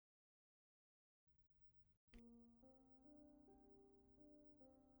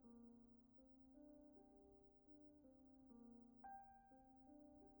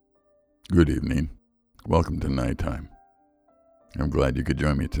Good evening. Welcome to NighTime. I'm glad you could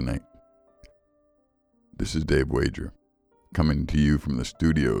join me tonight. This is Dave Wager, coming to you from the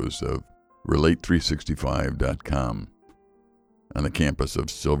studios of Relate365.com on the campus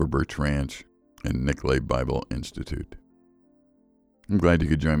of Silver Birch Ranch and Nicolay Bible Institute. I'm glad you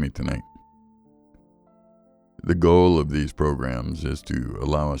could join me tonight. The goal of these programs is to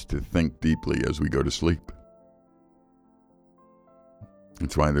allow us to think deeply as we go to sleep.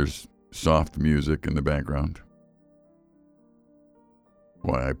 That's why there's soft music in the background.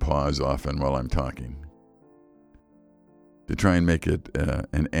 Why I pause often while I'm talking. To try and make it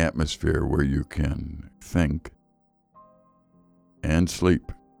an atmosphere where you can think and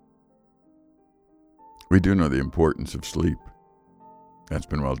sleep. We do know the importance of sleep. That's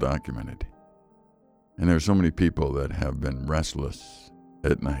been well documented. And there are so many people that have been restless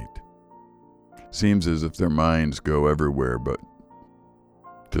at night. Seems as if their minds go everywhere but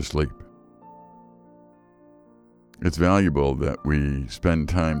to sleep. It's valuable that we spend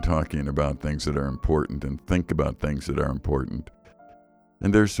time talking about things that are important and think about things that are important.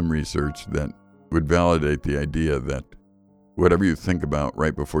 And there's some research that would validate the idea that whatever you think about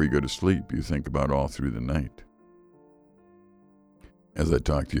right before you go to sleep, you think about all through the night. As I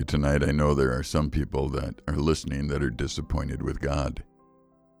talk to you tonight, I know there are some people that are listening that are disappointed with God.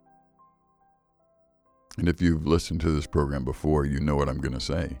 And if you've listened to this program before, you know what I'm going to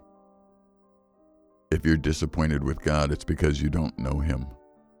say. If you're disappointed with God, it's because you don't know Him.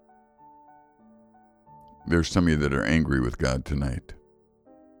 There's some of you that are angry with God tonight.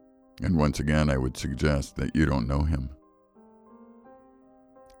 And once again, I would suggest that you don't know Him.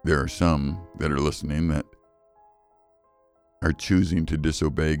 There are some that are listening that are choosing to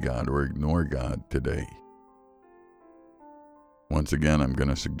disobey God or ignore God today. Once again, I'm going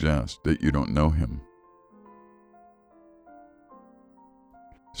to suggest that you don't know Him.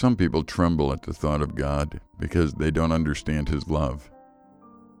 Some people tremble at the thought of God because they don't understand His love.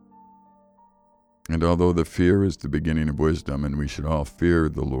 And although the fear is the beginning of wisdom, and we should all fear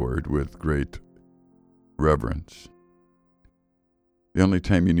the Lord with great reverence, the only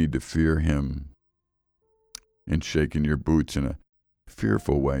time you need to fear Him and shaking your boots in a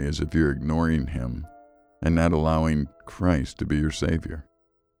fearful way is if you're ignoring Him and not allowing Christ to be your Savior.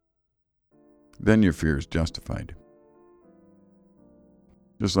 Then your fear is justified.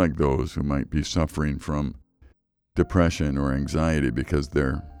 Just like those who might be suffering from depression or anxiety because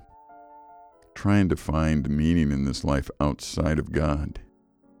they're trying to find meaning in this life outside of God.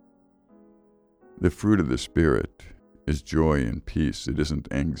 The fruit of the Spirit is joy and peace. It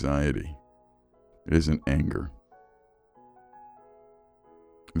isn't anxiety. It isn't anger.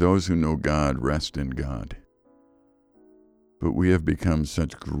 Those who know God rest in God. But we have become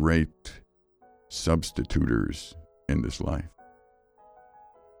such great substituters in this life.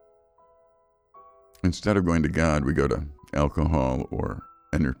 Instead of going to God, we go to alcohol or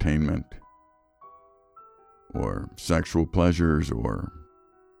entertainment or sexual pleasures or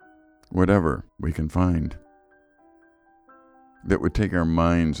whatever we can find that would take our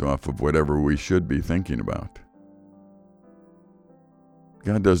minds off of whatever we should be thinking about.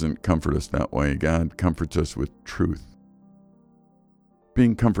 God doesn't comfort us that way. God comforts us with truth.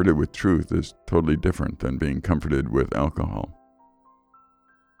 Being comforted with truth is totally different than being comforted with alcohol.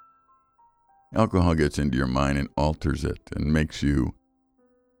 Alcohol gets into your mind and alters it and makes you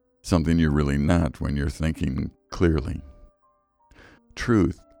something you're really not when you're thinking clearly.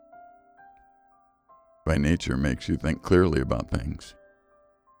 Truth, by nature, makes you think clearly about things.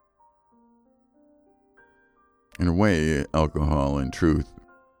 In a way, alcohol and truth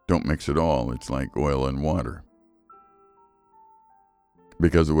don't mix at all. It's like oil and water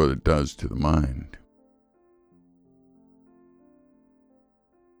because of what it does to the mind.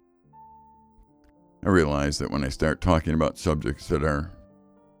 I realize that when I start talking about subjects that are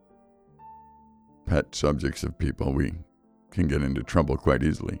pet subjects of people, we can get into trouble quite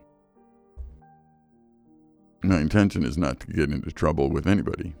easily. My intention is not to get into trouble with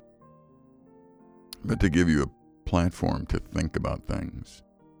anybody, but to give you a platform to think about things.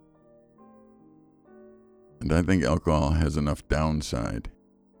 And I think alcohol has enough downside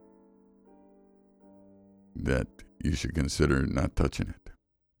that you should consider not touching it.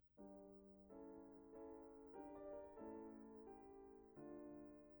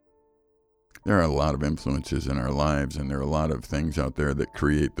 There are a lot of influences in our lives, and there are a lot of things out there that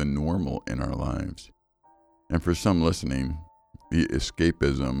create the normal in our lives. And for some listening, the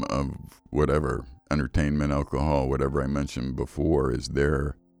escapism of whatever, entertainment, alcohol, whatever I mentioned before, is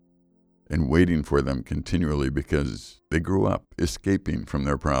there and waiting for them continually because they grew up escaping from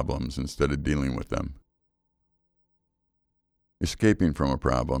their problems instead of dealing with them. Escaping from a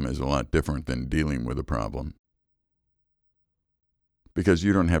problem is a lot different than dealing with a problem. Because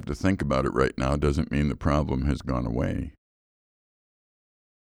you don't have to think about it right now doesn't mean the problem has gone away.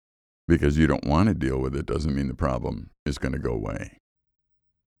 Because you don't want to deal with it doesn't mean the problem is going to go away.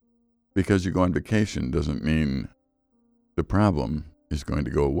 Because you go on vacation doesn't mean the problem is going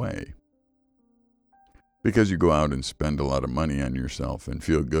to go away. Because you go out and spend a lot of money on yourself and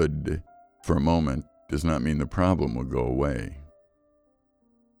feel good for a moment does not mean the problem will go away.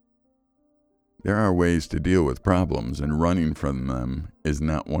 There are ways to deal with problems, and running from them is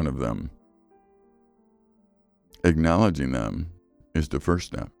not one of them. Acknowledging them is the first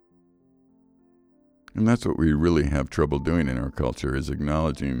step. And that's what we really have trouble doing in our culture, is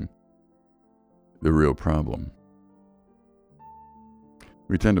acknowledging the real problem.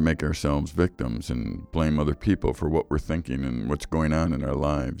 We tend to make ourselves victims and blame other people for what we're thinking and what's going on in our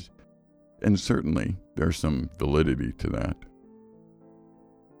lives. And certainly, there's some validity to that.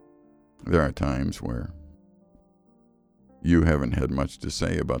 There are times where you haven't had much to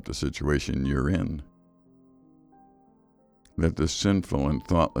say about the situation you're in. That the sinful and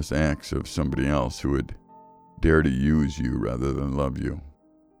thoughtless acts of somebody else who would dare to use you rather than love you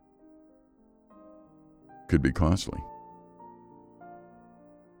could be costly.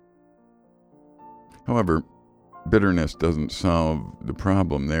 However, bitterness doesn't solve the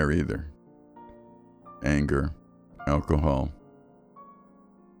problem there either. Anger, alcohol,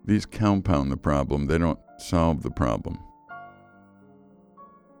 these compound the problem. They don't solve the problem.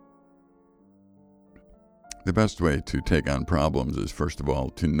 The best way to take on problems is, first of all,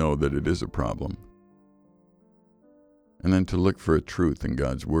 to know that it is a problem. And then to look for a truth in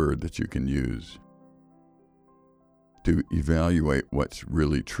God's Word that you can use to evaluate what's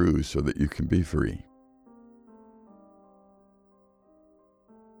really true so that you can be free.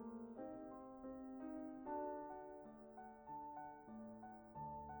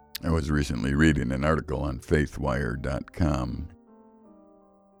 I was recently reading an article on faithwire.com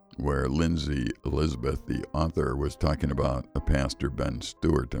where Lindsay Elizabeth, the author, was talking about a pastor, Ben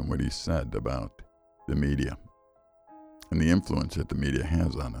Stewart, and what he said about the media and the influence that the media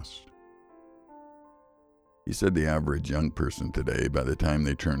has on us. He said the average young person today, by the time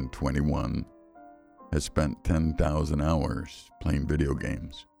they turn 21, has spent 10,000 hours playing video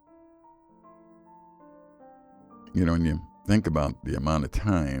games. You know, when you think about the amount of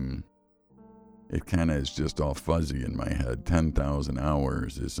time, it kind of is just all fuzzy in my head. 10,000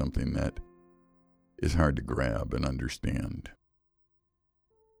 hours is something that is hard to grab and understand.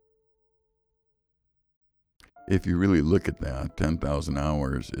 If you really look at that, 10,000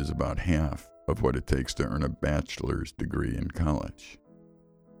 hours is about half of what it takes to earn a bachelor's degree in college.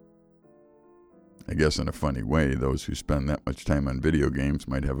 I guess in a funny way, those who spend that much time on video games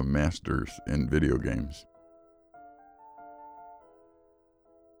might have a master's in video games.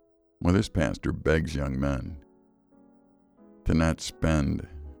 Well, this pastor begs young men to not spend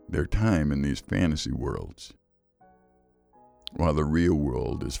their time in these fantasy worlds while the real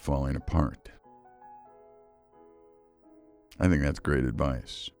world is falling apart. I think that's great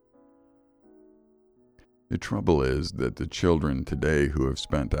advice. The trouble is that the children today who have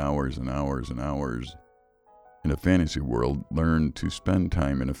spent hours and hours and hours in a fantasy world learn to spend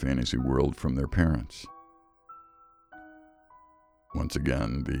time in a fantasy world from their parents. Once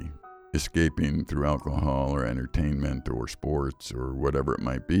again, the escaping through alcohol or entertainment or sports or whatever it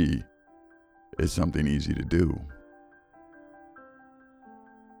might be is something easy to do.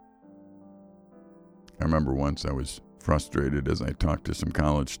 I remember once I was frustrated as I talked to some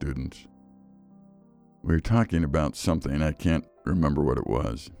college students. We were talking about something, I can't remember what it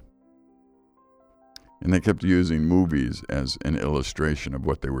was. And they kept using movies as an illustration of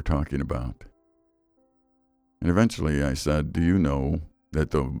what they were talking about. And eventually I said, do you know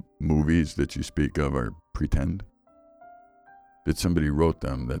that the movies that you speak of are pretend? That somebody wrote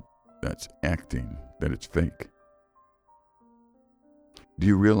them, that's acting, that it's fake? Do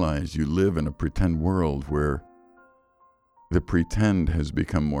you realize you live in a pretend world where the pretend has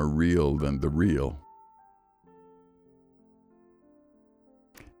become more real than the real?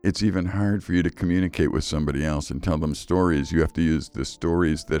 It's even hard for you to communicate with somebody else and tell them stories. You have to use the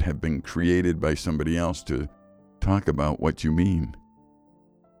stories that have been created by somebody else to talk about what you mean.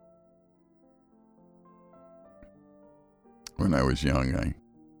 When I was young, I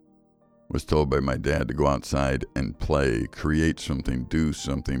was told by my dad to go outside and play, create something, do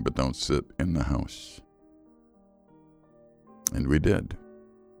something, but don't sit in the house. And we did.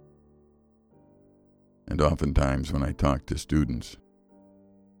 And oftentimes when I talk to students,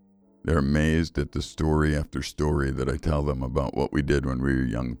 they're amazed at the story after story that I tell them about what we did when we were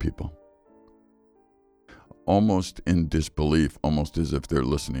young people. almost in disbelief, almost as if they're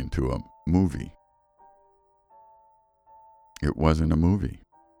listening to a movie. It wasn't a movie.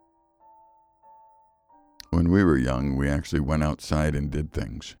 When we were young, we actually went outside and did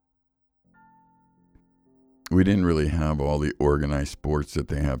things. We didn't really have all the organized sports that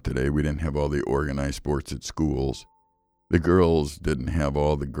they have today. We didn't have all the organized sports at schools. The girls didn't have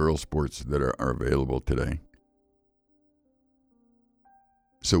all the girl sports that are available today.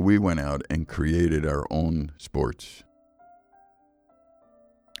 So we went out and created our own sports.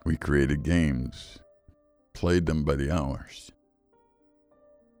 We created games, played them by the hours.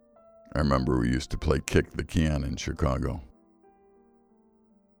 I remember we used to play kick the can in Chicago.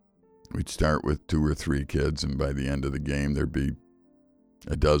 We'd start with 2 or 3 kids, and by the end of the game, there'd be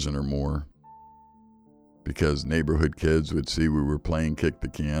a dozen or more. Because neighborhood kids would see we were playing kick the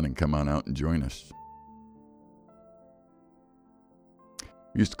can and come on out and join us.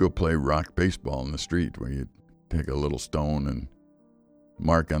 We used to go play rock baseball in the street, where you'd take a little stone and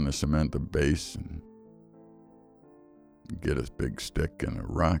mark on the cement a base, and get a big stick and a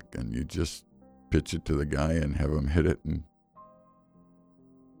rock, and you just pitch it to the guy and have him hit it. And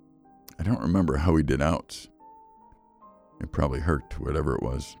I don't remember how he did outs. It probably hurt, whatever it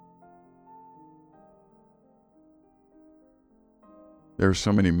was. There are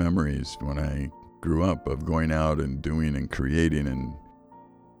so many memories when I grew up of going out and doing and creating and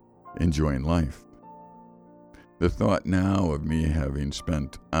enjoying life. The thought now of me having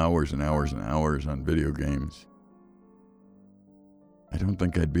spent hours and hours and hours on video games, I don't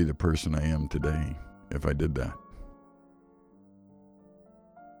think I'd be the person I am today if I did that.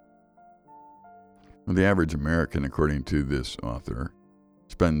 Well, the average American, according to this author,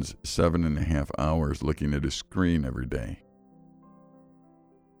 spends 7.5 hours looking at a screen every day.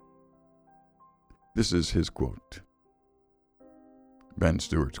 This is his quote. Ben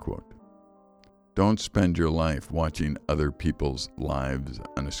Stewart's quote. Don't spend your life watching other people's lives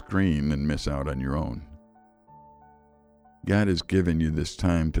on a screen and miss out on your own. God has given you this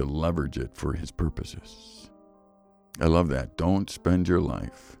time to leverage it for his purposes. I love that. Don't spend your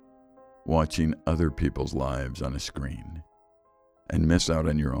life watching other people's lives on a screen and miss out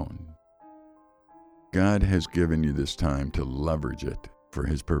on your own. God has given you this time to leverage it for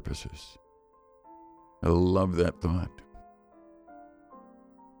his purposes. I love that thought.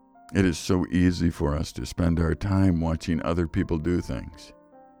 It is so easy for us to spend our time watching other people do things.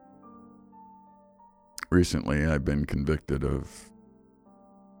 Recently, I've been convicted of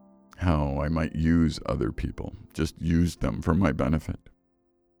how I might use other people, just use them for my benefit.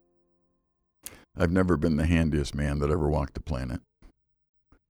 I've never been the handiest man that ever walked the planet.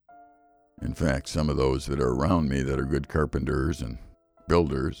 In fact, some of those that are around me that are good carpenters and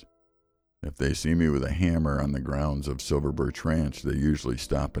builders, if they see me with a hammer on the grounds of Silver Birch Ranch, they usually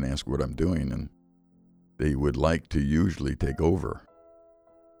stop and ask what I'm doing, and they would like to usually take over.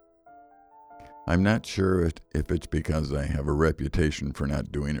 I'm not sure if it's because I have a reputation for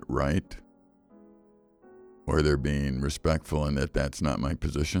not doing it right, or they're being respectful and that that's not my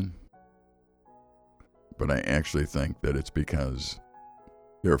position. But I actually think that it's because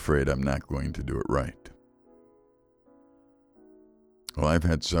they're afraid I'm not going to do it right. Well, I've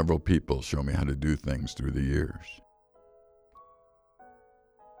had several people show me how to do things through the years.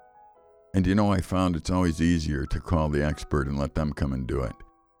 And I found it's always easier to call the expert and let them come and do it.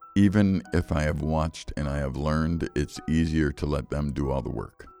 Even if I have watched and I have learned, it's easier to let them do all the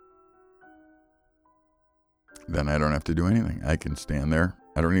work. Then I don't have to do anything. I can stand there.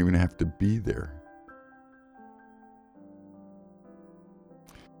 I don't even have to be there.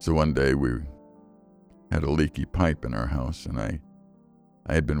 So one day we had a leaky pipe in our house, and I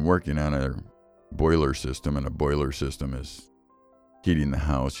had been working on a boiler system, and a boiler system is heating the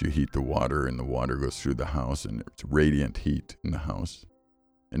house. You heat the water, and the water goes through the house, and it's radiant heat in the house.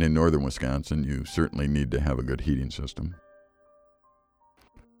 And in northern Wisconsin, you certainly need to have a good heating system.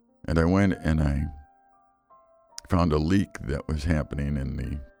 And I went and I found a leak that was happening in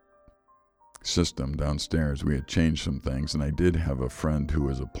the system downstairs. We had changed some things, and I did have a friend who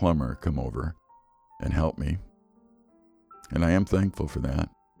was a plumber come over and help me. And I am thankful for that.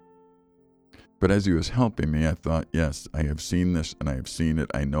 But as he was helping me, I thought, yes, I have seen this and I have seen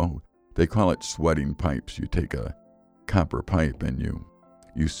it. I know. They call it sweating pipes. You take a copper pipe and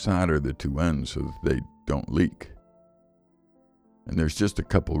you solder the two ends so that they don't leak. And there's just a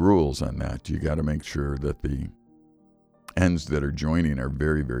couple rules on that. You got to make sure that the ends that are joining are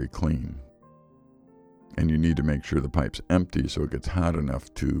very, very clean. And you need to make sure the pipe's empty so it gets hot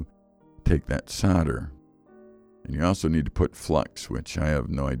enough to take that solder. And you also need to put flux, which I have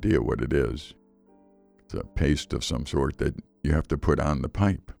no idea what it is. It's a paste of some sort that you have to put on the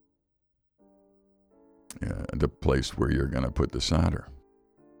pipe. the place where you're going to put the solder.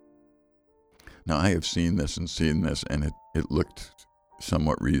 Now, I have seen this, and it looked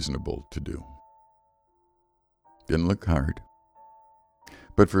somewhat reasonable to do. Didn't look hard.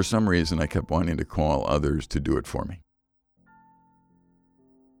 But for some reason, I kept wanting to call others to do it for me.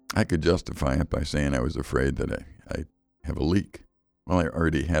 I could justify it by saying I was afraid that I have a leak. Well, I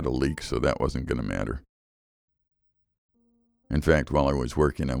already had a leak, so that wasn't going to matter. In fact, while I was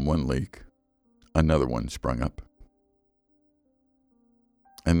working on one leak, another one sprung up.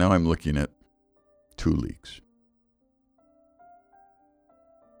 And now I'm looking at 2 leaks.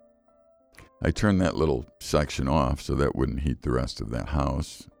 I turned that little section off so that wouldn't heat the rest of that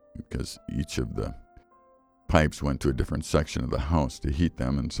house, because each of the pipes went to a different section of the house to heat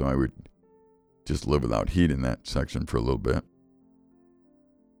them, and so I would just live without heat in that section for a little bit.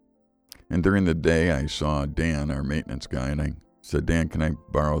 And during the day, I saw Dan, our maintenance guy, and I said, Dan, can I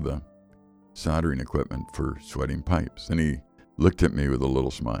borrow the soldering equipment for sweating pipes? And he looked at me with a little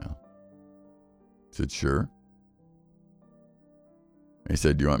smile. I said, sure. He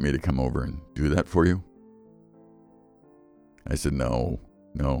said, do you want me to come over and do that for you? I said, no,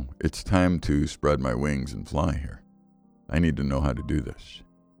 it's time to spread my wings and fly here. I need to know how to do this.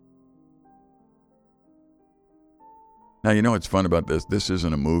 Now, you know what's fun about this? This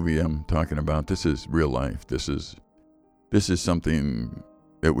isn't a movie I'm talking about. This is real life. This is something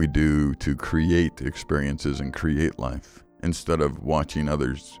that we do to create experiences and create life instead of watching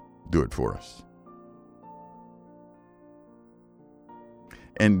others do it for us.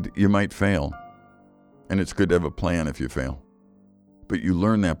 And you might fail, and it's good to have a plan if you fail. But you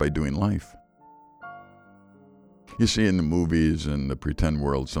learn that by doing life. You see in the movies and the pretend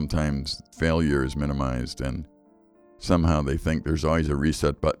world, sometimes failure is minimized, and somehow they think there's always a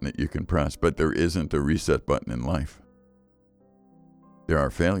reset button that you can press, but there isn't a reset button in life. There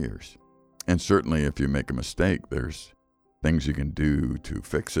are failures. And certainly if you make a mistake, there's things you can do to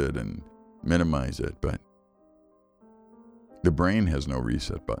fix it and minimize it, but the brain has no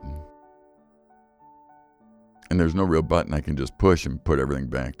reset button. And there's no real button I can just push and put everything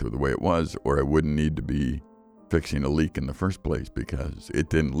back to the way it was, or I wouldn't need to be fixing a leak in the first place because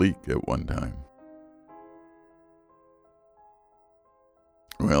it didn't leak at one time.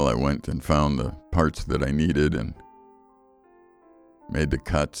 Well, I went and found the parts that I needed and made the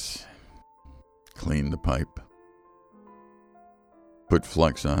cuts, cleaned the pipe, put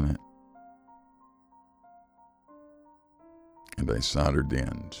flux on it, and I soldered the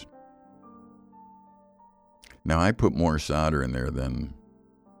ends. Now, I put more solder in there than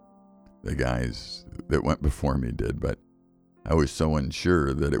the guys that went before me did, but I was so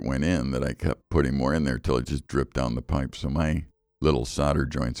unsure that it went in that I kept putting more in there till it just dripped down the pipe. So my little solder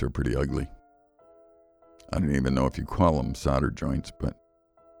joints are pretty ugly. I don't even know if you call them solder joints, but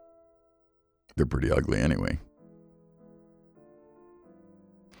they're pretty ugly anyway.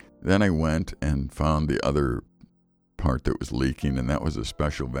 Then I went and found the other part that was leaking, and that was a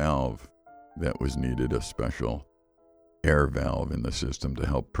special valve that was needed, a special air valve in the system to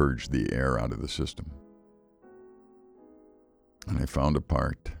help purge the air out of the system. And I found a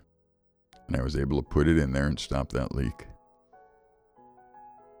part, and I was able to put it in there and stop that leak.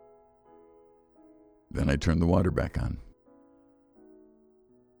 Then I turned the water back on.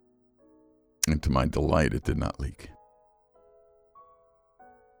 And to my delight, it did not leak.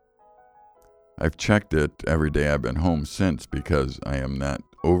 I've checked it every day I've been home since because I am not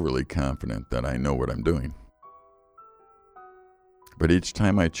overly confident that I know what I'm doing. But each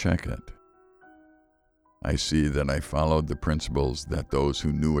time I check it, I see that I followed the principles that those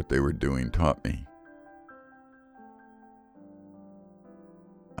who knew what they were doing taught me.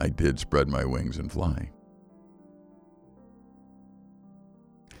 I did spread my wings and fly.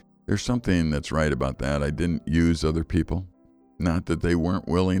 There's something that's right about that. I didn't use other people. Not that they weren't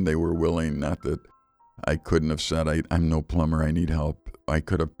willing, they were willing. Not that I couldn't have said, I'm no plumber, I need help. I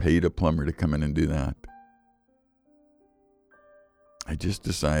could have paid a plumber to come in and do that. I just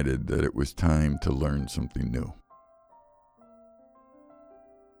decided that it was time to learn something new.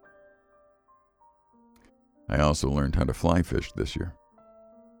 I also learned how to fly fish this year.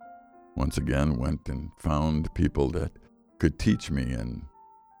 Once again, went and found people that could teach me, and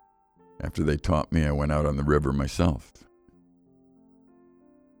after they taught me, I went out on the river myself.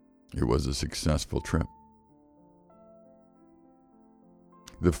 It was a successful trip.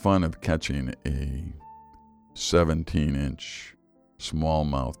 The fun of catching a 17-inch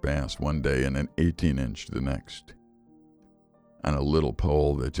smallmouth bass one day and an 18-inch the next on a little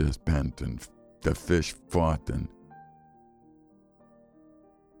pole that just bent and the fish fought, and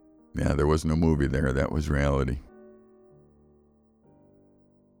yeah, there was no movie there. That was reality.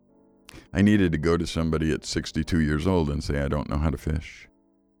 I needed to go to somebody at 62 years old and say, I don't know how to fish.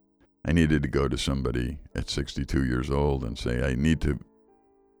 I needed to go to somebody at 62 years old and say, I need to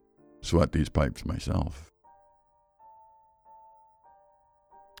sweat these pipes myself.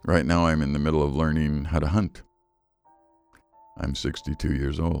 Right now, I'm in the middle of learning how to hunt. I'm 62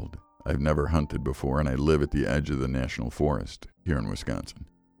 years old. I've never hunted before, and I live at the edge of the national forest here in Wisconsin.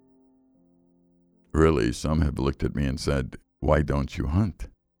 Really, some have looked at me and said, why don't you hunt?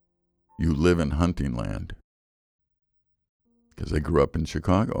 You live in hunting land. Because I grew up in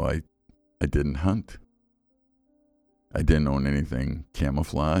Chicago, I didn't hunt. I didn't own anything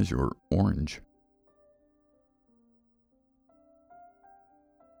camouflage or orange.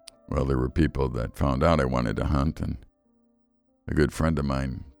 Well, there were people that found out I wanted to hunt, and a good friend of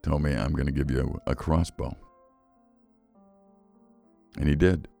mine told me, I'm going to give you a crossbow. And he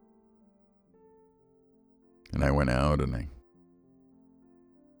did. And I went out and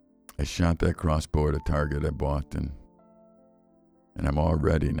I shot that crossbow at a target I bought, and I'm all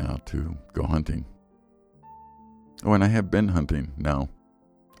ready now to go hunting. Oh, and I have been hunting now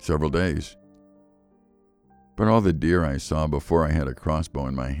several days. But all the deer I saw before I had a crossbow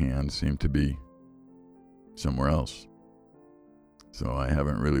in my hand seemed to be somewhere else. So I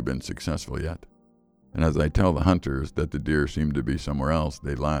haven't really been successful yet. And as I tell the hunters that the deer seem to be somewhere else,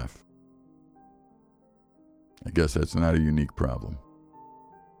 they laugh. I guess that's not a unique problem.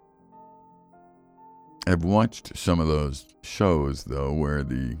 I've watched some of those shows, though, where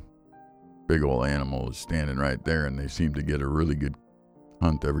the big old animal is standing right there and they seem to get a really good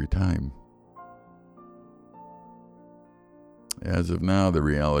hunt every time. As of now, the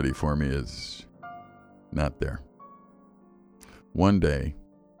reality for me is not there. One day,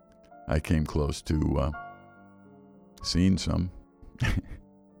 I came close to seeing some.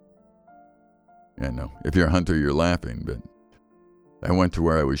 I know, if you're a hunter, you're laughing, but I went to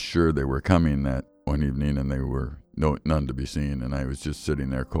where I was sure they were coming that one evening, and they were none to be seen, and I was just sitting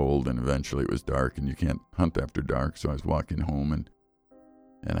there cold, and eventually it was dark, and you can't hunt after dark, so I was walking home, and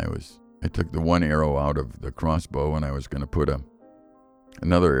I took the one arrow out of the crossbow, and I was going to put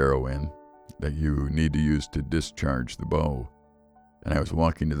another arrow in that you need to use to discharge the bow, and I was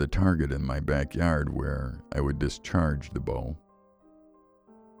walking to the target in my backyard where I would discharge the bow,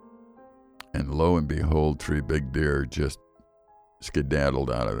 and lo and behold, 3 big deer just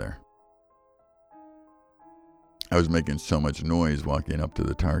skedaddled out of there. I was making so much noise walking up to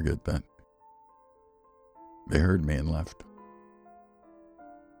the target that they heard me and left.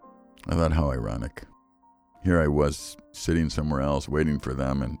 I thought, how ironic. Here I was sitting somewhere else waiting for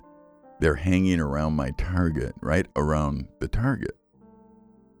them, and they're hanging around my target, right around the target.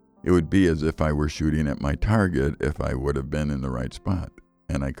 It would be as if I were shooting at my target if I would have been in the right spot,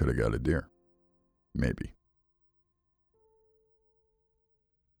 and I could have got a deer. Maybe.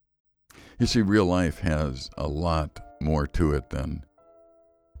 You see, real life has a lot more to it than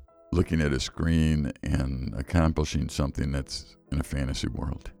looking at a screen and accomplishing something that's in a fantasy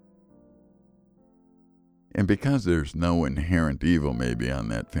world. And because there's no inherent evil maybe on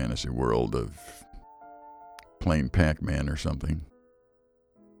that fantasy world of playing Pac-Man or something,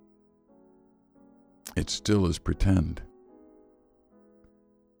 it still is pretend.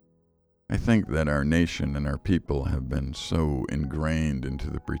 I think that our nation and our people have been so ingrained into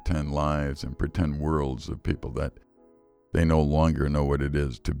the pretend lives and pretend worlds of people that they no longer know what it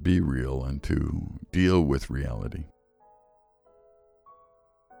is to be real and to deal with reality.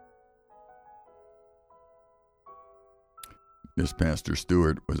 This Pastor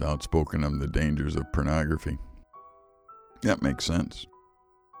Stewart was outspoken on the dangers of pornography. That makes sense.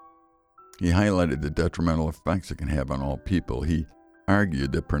 He highlighted the detrimental effects it can have on all people. He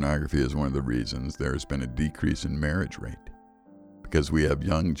argued that pornography is one of the reasons there has been a decrease in marriage rate, because we have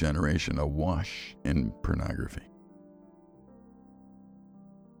young generation awash in pornography.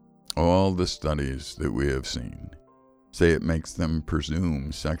 All the studies that we have seen say it makes them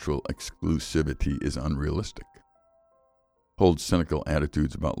presume sexual exclusivity is unrealistic, hold cynical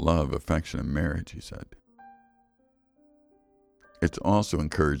attitudes about love, affection, and marriage, he said. It's also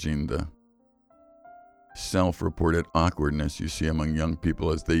encouraging the self-reported awkwardness you see among young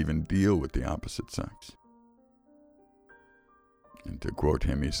people as they even deal with the opposite sex. And to quote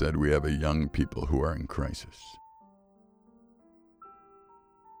him, he said, "We have a young people who are in crisis."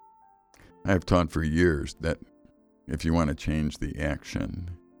 I have taught for years that if you want to change the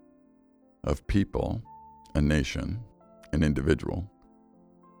action of people, a nation, an individual,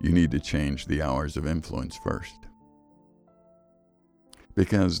 you need to change the hours of influence first.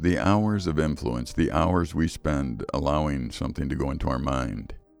 Because the hours of influence, the hours we spend allowing something to go into our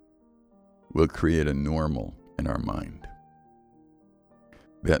mind, will create a normal in our mind.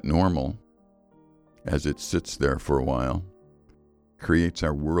 That normal, as it sits there for a while, creates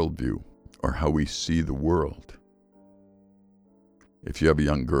our worldview, or how we see the world. If you have a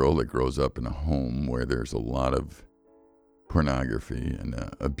young girl that grows up in a home where there's a lot of pornography and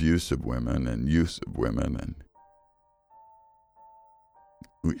abuse of women and use of women, and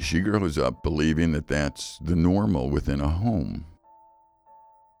she grows up believing that that's the normal within a home.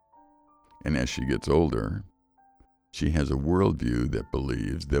 And as she gets older, she has a worldview that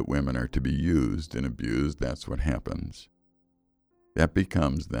believes that women are to be used and abused. That's what happens. That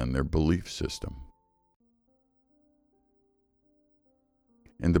becomes then their belief system.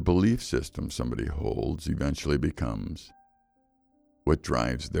 And the belief system somebody holds eventually becomes what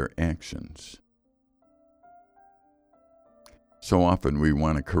drives their actions. So often we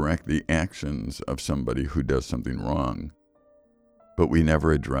want to correct the actions of somebody who does something wrong, but we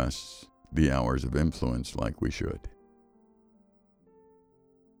never address the hours of influence like we should.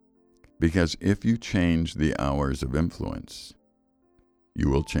 Because if you change the hours of influence, you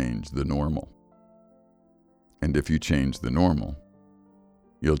will change the normal. And if you change the normal,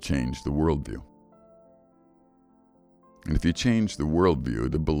 you'll change the worldview. And if you change the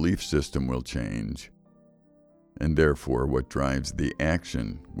worldview, the belief system will change. And therefore, what drives the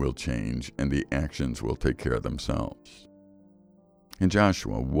action will change, and the actions will take care of themselves. In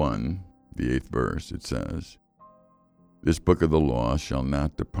Joshua 1, the 8th verse, it says, "This book of the law shall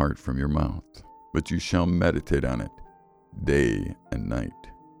not depart from your mouth, but you shall meditate on it day and night,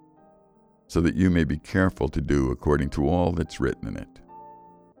 so that you may be careful to do according to all that's written in it.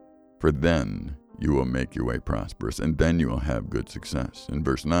 For then you will make your way prosperous, and then you will have good success." In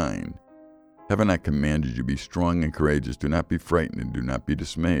verse 9, "Have I not commanded you, be strong and courageous? Do not be frightened and do not be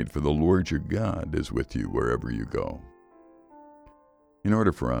dismayed, for the Lord your God is with you wherever you go." In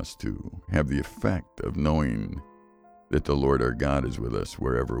order for us to have the effect of knowing that the Lord our God is with us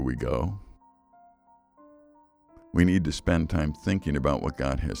wherever we go, we need to spend time thinking about what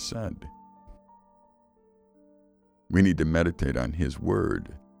God has said. We need to meditate on His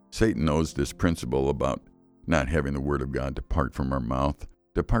Word. Satan knows this principle about not having the Word of God depart from our mouth.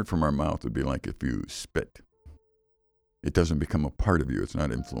 Depart from our mouth would be like if you spit. It doesn't become a part of you. It's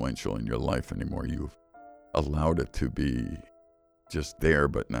not influential in your life anymore. You've allowed it to be just there,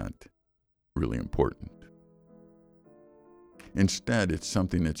 but not really important. Instead, it's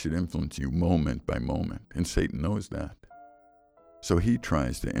something that should influence you moment by moment, and Satan knows that. So he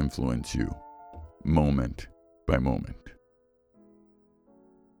tries to influence you moment by moment.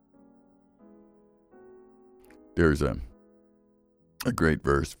 There's a great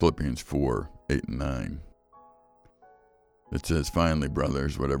verse, Philippians 4, 8 and 9, that says, "Finally,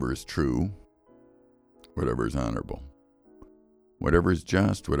 brothers, whatever is true, whatever is honorable, whatever is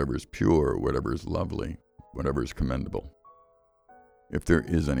just, whatever is pure, whatever is lovely, whatever is commendable, if there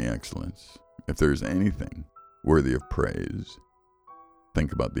is any excellence, if there is anything worthy of praise,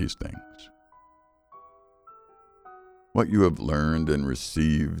 think about these things. What you have learned and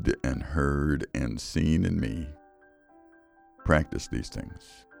received and heard and seen in me, practice these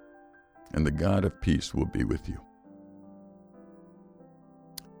things, and the God of peace will be with you."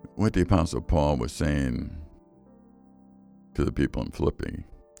 What the Apostle Paul was saying to the people in Philippi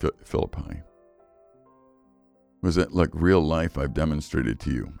was that, look, real life I've demonstrated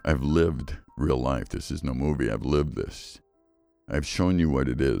to you. I've lived real life. This is no movie. I've lived this. I've shown you what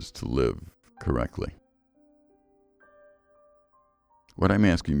it is to live correctly. What I'm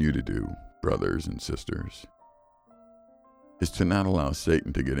asking you to do, brothers and sisters, is to not allow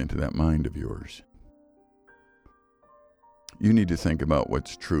Satan to get into that mind of yours. You need to think about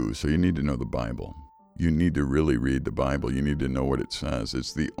what's true, so you need to know the Bible. You need to really read the Bible. You need to know what it says.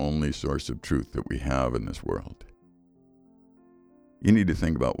 It's the only source of truth that we have in this world. You need to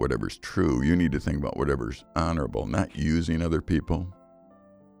think about whatever's true. You need to think about whatever's honorable, not using other people.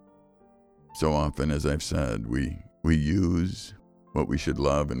 So often, as I've said, we use what we should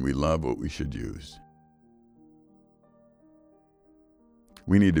love, and we love what we should use.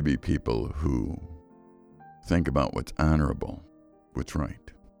 We need to be people who think about what's honorable, what's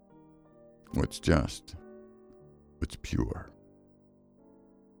right, what's just, what's pure.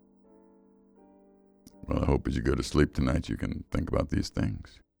 Well, I hope as you go to sleep tonight, you can think about these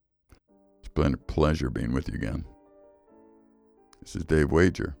things. It's been a pleasure being with you again. This is Dave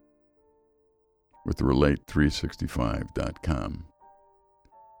Wager with Relate365.com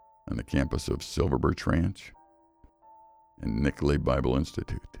on the campus of Silver Birch Ranch and Nicolay Bible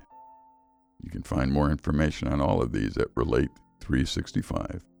Institute. You can find more information on all of these at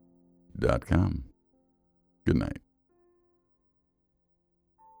Relate365.com. Good night.